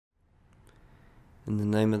In the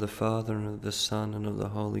name of the Father, and of the Son, and of the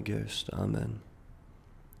Holy Ghost. Amen.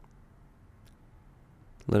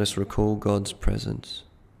 Let us recall God's presence.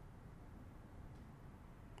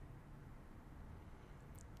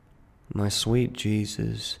 My sweet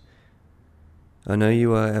Jesus, I know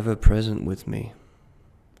you are ever present with me.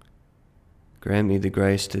 Grant me the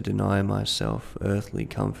grace to deny myself earthly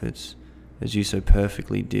comforts, as you so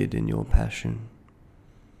perfectly did in your passion.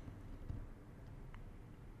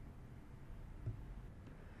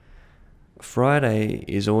 Friday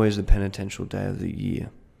is always the penitential day of the year,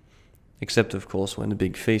 except of course when a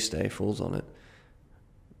big feast day falls on it.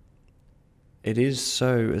 It is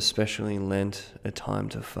so, especially in Lent, a time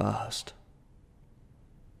to fast.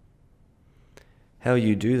 How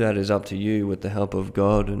you do that is up to you with the help of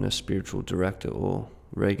God and a spiritual director or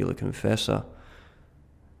regular confessor.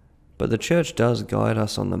 But the Church does guide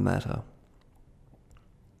us on the matter.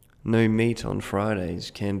 No meat on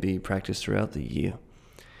Fridays can be practiced throughout the year,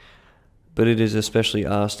 but it is especially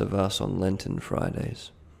asked of us on Lenten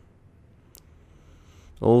Fridays.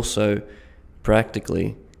 Also,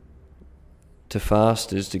 practically, to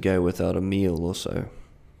fast is to go without a meal or so.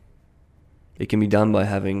 It can be done by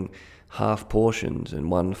having half portions in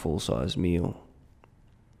one full-size meal.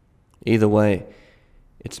 Either way,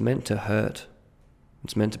 it's meant to hurt.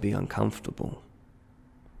 It's meant to be uncomfortable.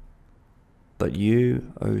 But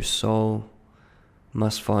you, O soul,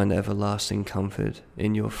 must find everlasting comfort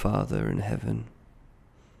in your Father in heaven.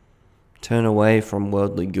 Turn away from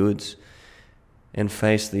worldly goods and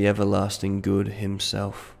face the everlasting good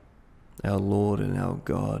himself, our Lord and our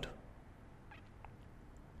God.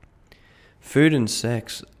 Food and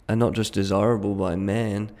sex are not just desirable by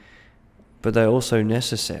man, but they're also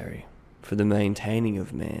necessary for the maintaining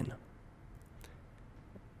of man.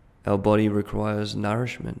 Our body requires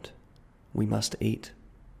nourishment. We must eat.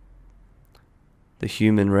 The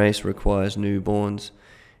human race requires newborns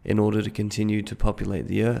in order to continue to populate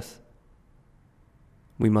the earth.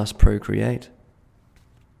 We must procreate.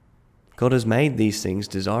 God has made these things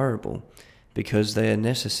desirable because they are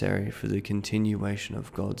necessary for the continuation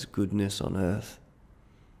of God's goodness on earth.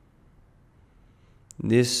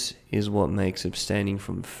 This is what makes abstaining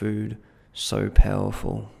from food so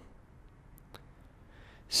powerful.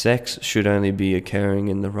 Sex should only be occurring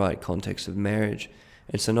in the right context of marriage,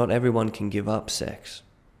 and so not everyone can give up sex.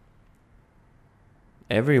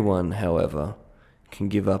 Everyone, however, can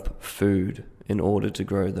give up food in order to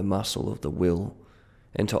grow the muscle of the will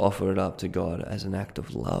and to offer it up to God as an act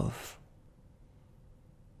of love.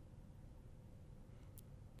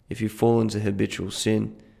 If you fall into habitual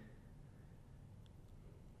sin,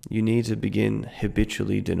 you need to begin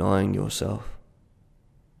habitually denying yourself.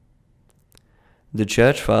 The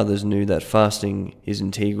Church Fathers knew that fasting is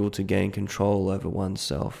integral to gain control over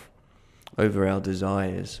oneself, over our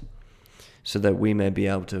desires, so that we may be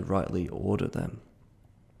able to rightly order them.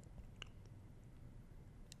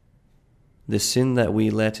 The sin that we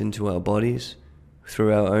let into our bodies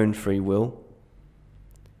through our own free will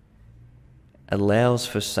allows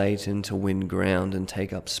for Satan to win ground and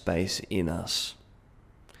take up space in us.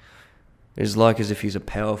 It is like as if he's a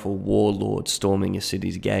powerful warlord storming a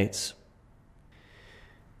city's gates.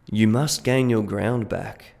 You must gain your ground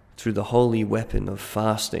back through the holy weapon of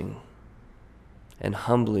fasting and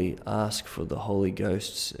humbly ask for the Holy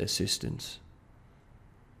Ghost's assistance.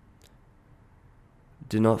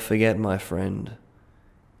 Do not forget, my friend,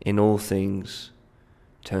 in all things,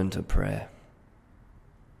 turn to prayer.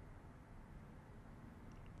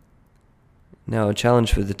 Now, a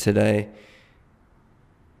challenge for today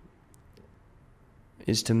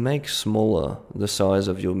is to make smaller the size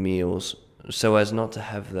of your meals so as not to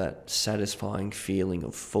have that satisfying feeling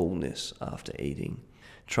of fullness after eating.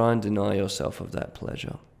 Try and deny yourself of that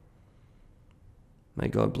pleasure. May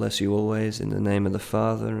God bless you always, in the name of the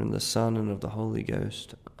Father, and the Son, and of the Holy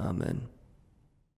Ghost. Amen.